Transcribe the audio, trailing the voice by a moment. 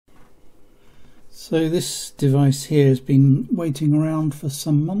So this device here has been waiting around for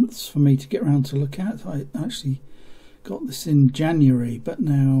some months for me to get around to look at. I actually got this in January, but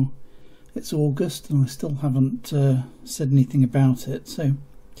now it's August and I still haven't said anything about it. So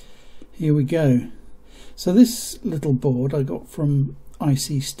here we go. So this little board I got from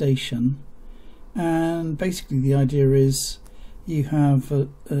IC Station, and basically the idea is you have a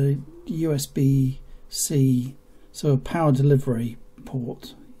USB-C, so a power delivery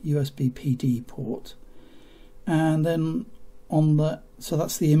port, USB PD port, and then on the, so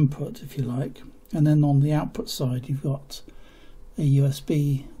that's the input if you like, and then on the output side you've got a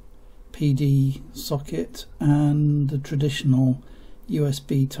USB PD socket and a traditional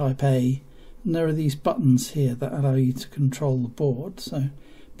USB type A, and there are these buttons here that allow you to control the board. So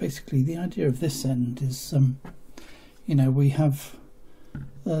basically the idea of this end is you know, we have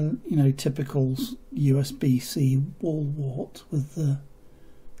you know, typical USB-C wall wart with the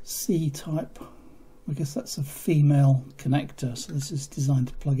C type, I guess that's a female connector, so this is designed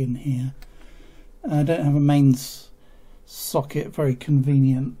to plug in here. I don't have a mains socket, very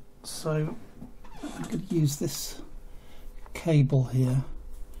convenient, so I could use this cable here.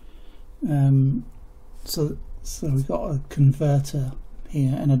 So we've got a converter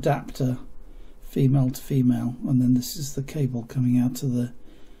here, an adapter, female to female, and then this is the cable coming out of the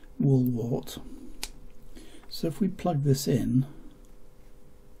wool wart. So if we plug this in,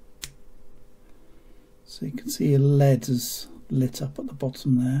 so you can see a LED is lit up at the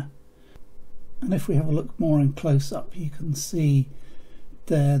bottom there, and if we have a look more in close up, you can see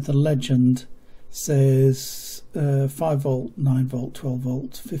there the legend says 5 volt, 9 volt, 12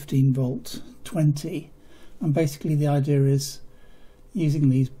 volt, 15 volt, 20, and basically the idea is using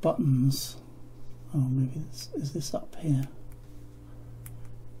these buttons. Oh, maybe is this up here?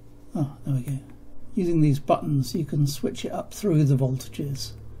 Oh, there we go. Using these buttons you can switch it up through the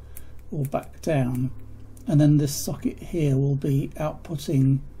voltages or back down, and then this socket here will be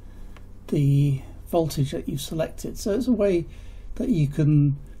outputting the voltage that you've selected. So it's a way that you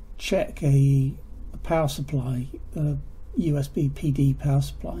can check a power supply, a USB PD power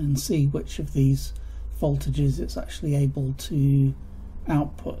supply, and see which of these voltages it's actually able to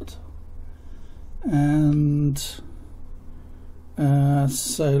output. And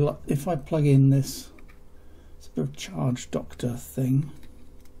so if I plug in this sort of charge doctor thing,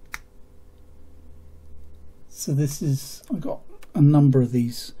 so this is, I've got a number of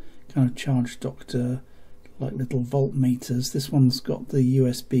these kind of charge doctor like little voltmeters. This one's got the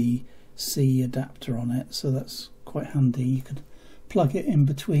USB-C adapter on it, so that's quite handy. You could plug it in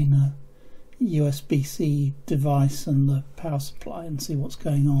between a USB-C device and the power supply and see what's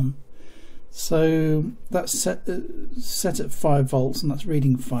going on. So that's set at 5 volts, and that's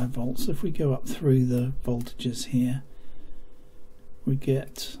reading 5 volts. So if we go up through the voltages here, we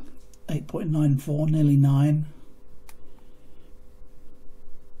get 8.94, nearly 9.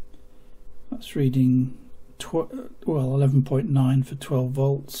 That's reading 11.9 for 12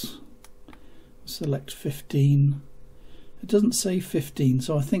 volts. Select 15. It doesn't say 15,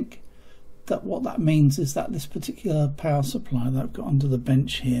 so I think that what that means is that this particular power supply that I've got under the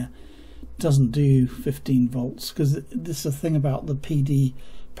bench here doesn't do 15 volts, because this is the thing about the PD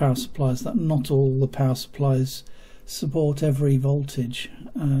power supplies, that not all the power supplies support every voltage,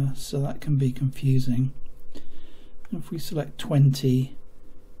 so that can be confusing. If we select 20,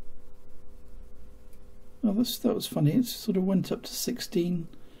 oh, that was funny, it sort of went up to 16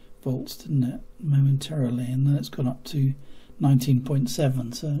 volts, didn't it, momentarily, and then it's gone up to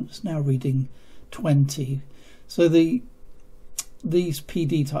 19.7, so it's now reading 20. So these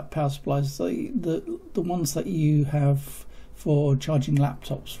PD type power supplies, the ones that you have for charging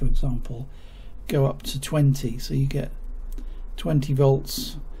laptops, for example, go up to 20, so you get 20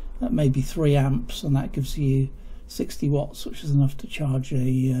 volts at maybe 3 amps, and that gives you 60 watts, which is enough to charge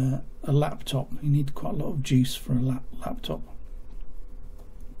a laptop. You need quite a lot of juice for a laptop.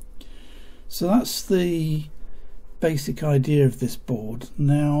 So that's the basic idea of this board.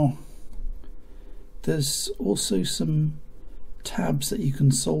 Now there's also some tabs that you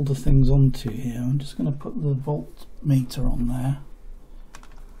can solder things onto here. I'm just going to put the voltmeter on there.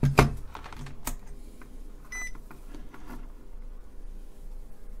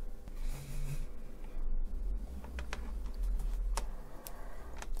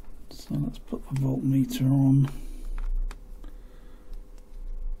 So let's put the voltmeter on.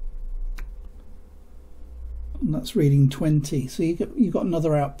 And that's reading 20. So you've got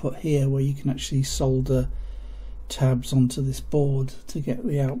another output here where you can actually solder tabs onto this board to get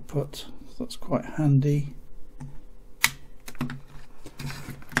the output. So that's quite handy.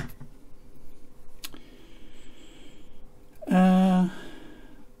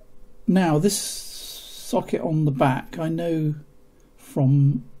 Now this socket on the back, I know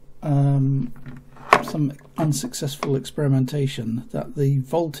from some unsuccessful experimentation that the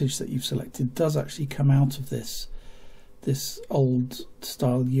voltage that you've selected does actually come out of this old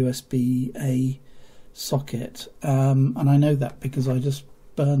style USB-A socket, and I know that because I just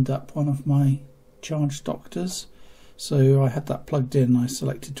burned up one of my charge doctors. So I had that plugged in, I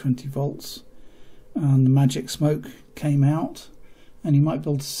selected 20 volts and the magic smoke came out, and you might be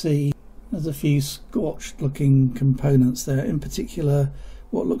able to see there's a few scorched looking components there, in particular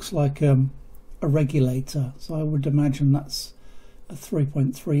what looks like a regulator. So I would imagine that's a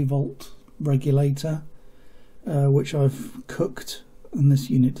 3.3 volt regulator, which I've cooked, and this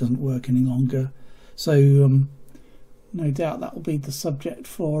unit doesn't work any longer. So no doubt that will be the subject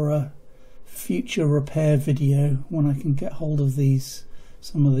for a future repair video when I can get hold of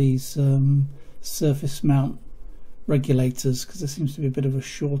some of these surface mount regulators, because there seems to be a bit of a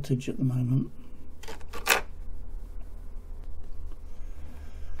shortage at the moment.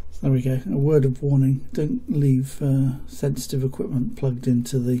 So there we go, a word of warning, don't leave sensitive equipment plugged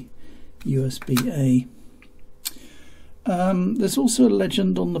into the USB-A. There's also a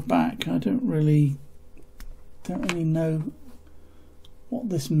legend on the back. I don't really know what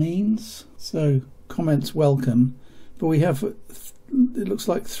this means, so comments welcome. But we have, it looks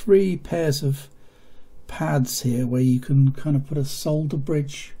like 3 pairs of pads here where you can kind of put a solder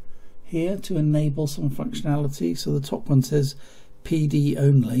bridge here to enable some functionality. So the top one says PD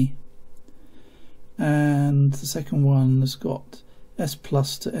only, and the second one has got S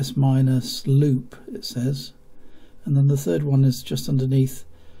plus to S minus loop, it says, and then the third one is just underneath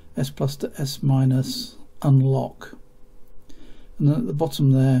S plus to S minus unlock. And then at the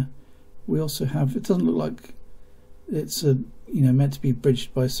bottom there we also have, it doesn't look like it's meant to be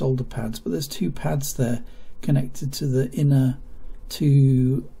bridged by solder pads, but there's 2 pads there connected to the inner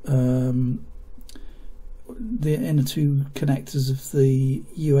 2 connectors of the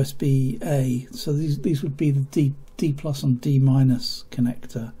USB-A. So these would be the D plus and D minus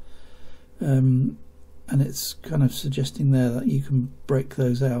connector, and it's kind of suggesting there that you can break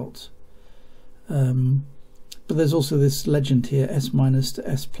those out. But there's also this legend here, S minus to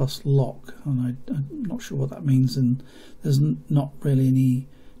S plus lock, and I'm not sure what that means, and there's not really any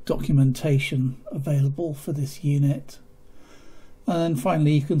documentation available for this unit. And then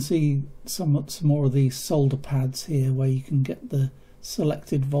finally you can see some more of these solder pads here where you can get the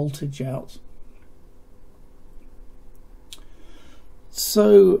selected voltage out.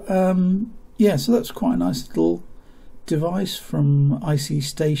 So yeah, so that's quite a nice little device from IC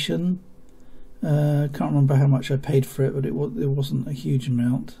Station. Can't remember how much I paid for it, but it wasn't a huge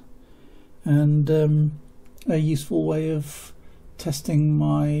amount, and a useful way of testing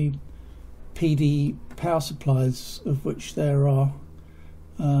my PD power supplies, of which there are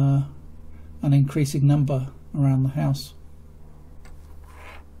an increasing number around the house.